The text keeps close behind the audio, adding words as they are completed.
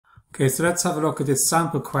Okay, so let's have a look at this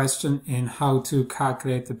sample question in how to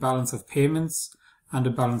calculate the balance of payments and the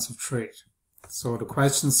balance of trade. So the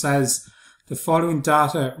question says, the following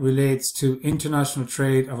data relates to international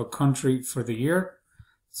trade of a country for the year.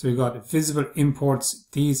 So we've got visible imports.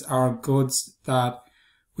 These are goods that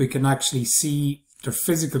we can actually see. They're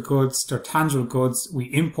physical goods, they're tangible goods. We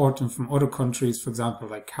import them from other countries, for example,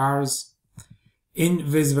 like cars.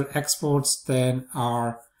 Invisible exports then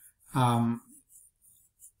are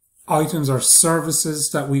items or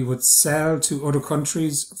services that we would sell to other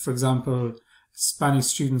countries. For example, Spanish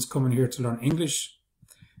students coming here to learn English.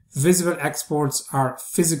 Visible exports are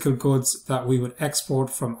physical goods that we would export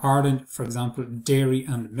from Ireland, for example, dairy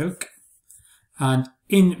and milk. And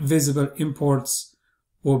invisible imports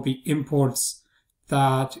will be imports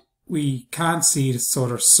that we can't see,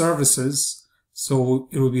 sort of services. So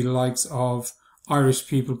it will be the likes of Irish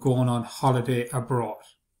people going on holiday abroad.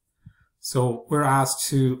 So we're asked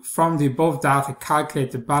to, from the above data,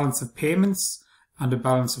 calculate the balance of payments and the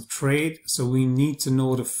balance of trade. So we need to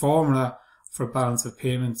know the formula for balance of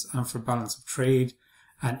payments and for balance of trade,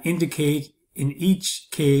 and indicate in each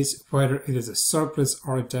case whether it is a surplus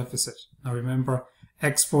or a deficit. Now remember,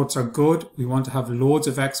 exports are good. We want to have loads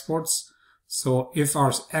of exports. So if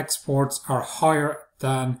our exports are higher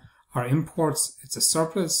than our imports, it's a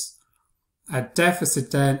surplus. A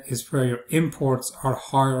deficit then is where your imports are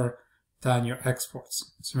higher than your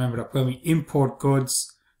exports. So remember that when we import goods,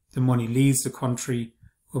 the money leaves the country.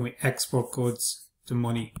 When we export goods, the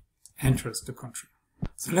money enters the country.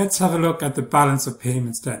 So let's have a look at the balance of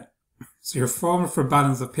payments then. So your formula for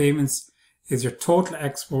balance of payments is your total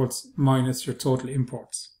exports minus your total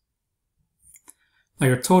imports. Now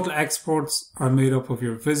your total exports are made up of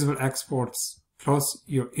your visible exports plus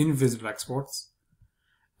your invisible exports,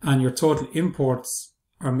 and your total imports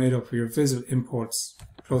are made up of your visible imports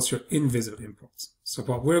plus your invisible imports. So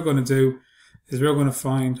what we're going to do is we're going to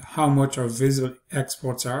find how much our visible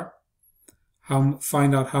exports are,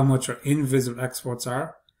 find out how much our invisible exports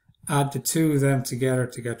are, add the two of them together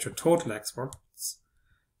to get your total exports.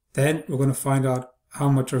 Then we're going to find out how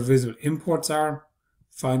much our visible imports are,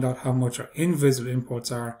 find out how much our invisible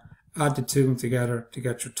imports are, add the two of them together to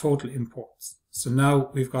get your total imports. So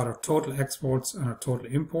now we've got our total exports and our total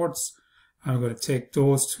imports, and we're going to take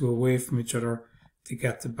those two away from each other to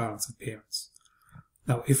get the balance of payments.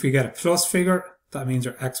 Now if we get a plus figure, that means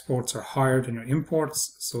your exports are higher than your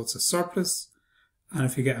imports, so it's a surplus. And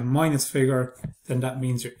if you get a minus figure, then that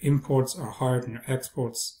means your imports are higher than your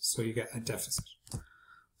exports, so you get a deficit.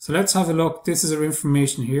 So let's have a look. This is our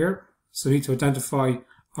information here. So we need to identify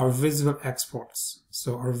our visible exports.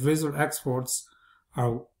 So our visible exports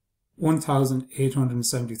are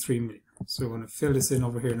 1,873 million. So we're going to fill this in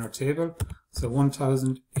over here in our table. So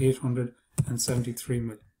 1,873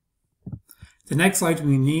 million. The next item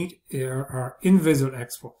we need are our invisible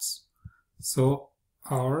exports. So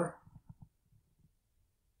our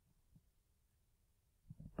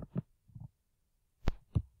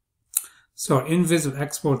invisible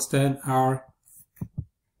exports then are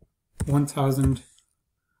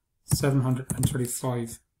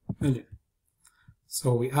 1,735 million.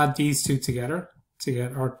 So we add these two together to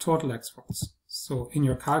get our total exports. So in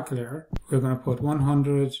your calculator, we're going to put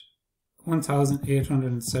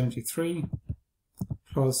 1,873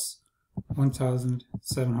 plus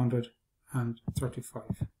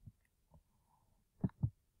 1,735.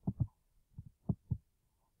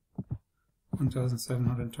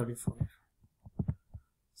 1,735.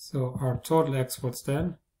 So our total exports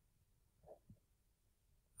then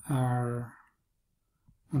are,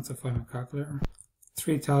 once I find my calculator,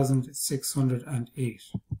 3,608.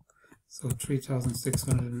 So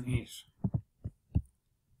 3,608.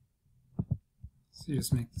 So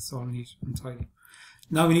just make this all neat and tidy.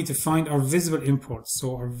 Now we need to find our visible imports.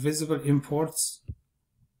 So our visible imports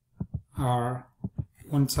are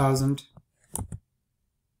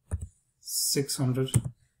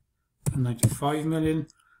 1,695 million,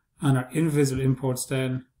 and our invisible imports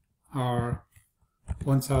then are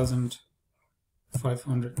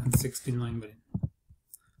 1,569 million.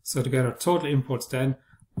 So to get our total imports then,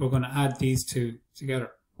 we're going to add these two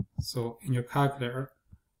together. So in your calculator,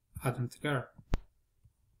 add them together.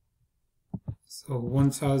 So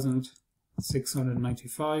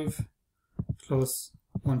 1,695 plus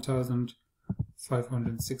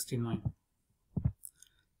 1,569.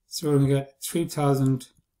 So we're going to get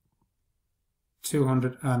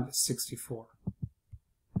 3,264.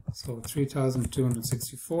 So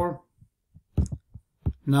 3,264.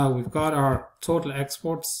 Now we've got our total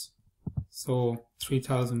exports, so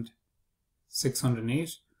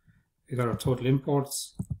 3,608. We got our total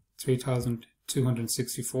imports,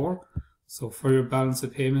 3,264. So for your balance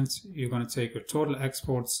of payments, you're going to take your total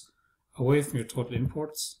exports away from your total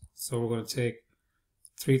imports. So we're going to take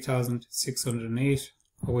 3,608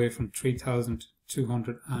 away from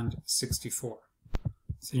 3,264.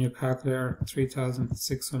 So in your calculator,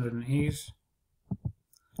 3,608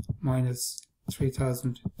 minus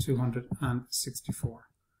 3,264.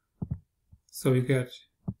 So you get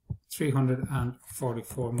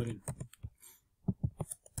 344 million.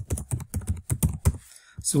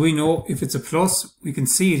 So we know if it's a plus, we can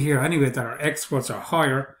see it here anyway that our exports are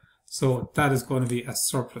higher, so that is going to be a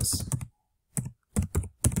surplus.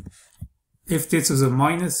 If this was a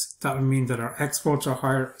minus, that would mean that our exports are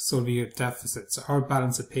higher, so it'll be a deficit. So our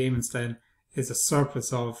balance of payments then is a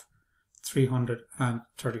surplus of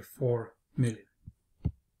 334 million.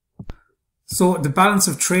 So the balance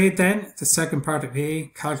of trade then, the second part of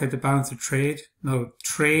A, calculate the balance of trade. Now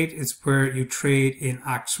trade is where you trade in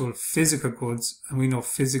actual physical goods, and we know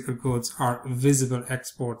physical goods are visible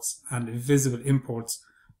exports and visible imports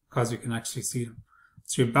because you can actually see them.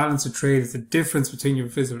 So your balance of trade is the difference between your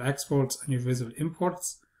visible exports and your visible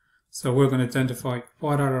imports. So we're going to identify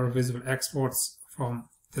what are our visible exports from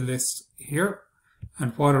the list here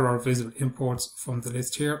and what are our visible imports from the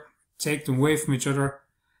list here. Take them away from each other.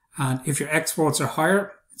 And if your exports are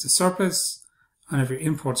higher, it's a surplus. And if your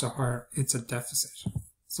imports are higher, it's a deficit.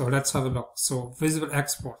 So let's have a look. So visible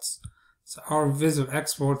exports. So our visible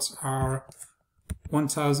exports are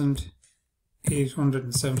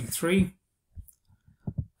 1,873.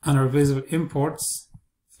 And our visible imports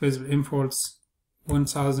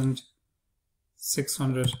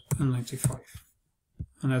 1,695.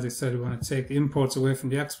 And as I said, we want to take the imports away from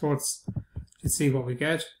the exports to see what we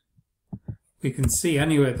get. We can see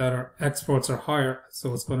anyway that our exports are higher,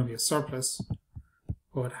 so it's going to be a surplus.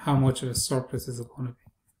 But how much of a surplus is it going to be?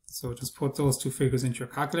 So just put those two figures into your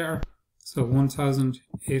calculator. So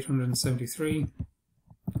 1,873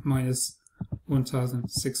 minus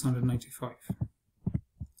 1,695.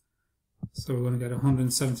 So we're going to get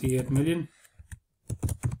 178 million.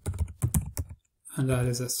 And that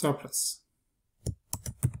is a surplus.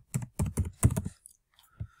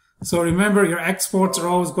 So remember, your exports are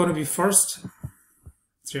always going to be first.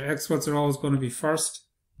 So your exports are always going to be first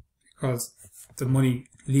because the money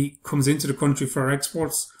comes into the country for our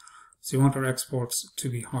exports. So you want our exports to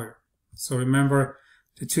be higher. So remember,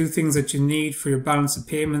 the two things that you need for your balance of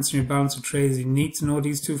payments and your balance of trade is you need to know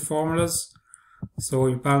these two formulas. So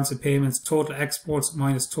your balance of payments, total exports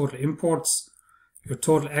minus total imports. Your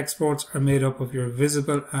total exports are made up of your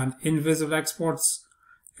visible and invisible exports.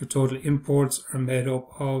 Your total imports are made up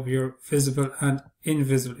of your visible and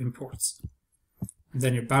invisible imports. And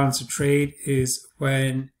then your balance of trade is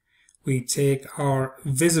when we take our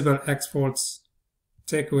visible exports,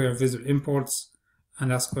 take away our visible imports, and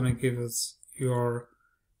that's going to give us your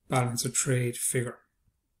balance of trade figure.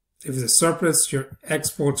 If it's a surplus, your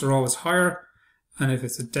exports are always higher, and if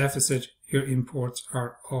it's a deficit, your imports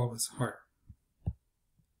are always higher.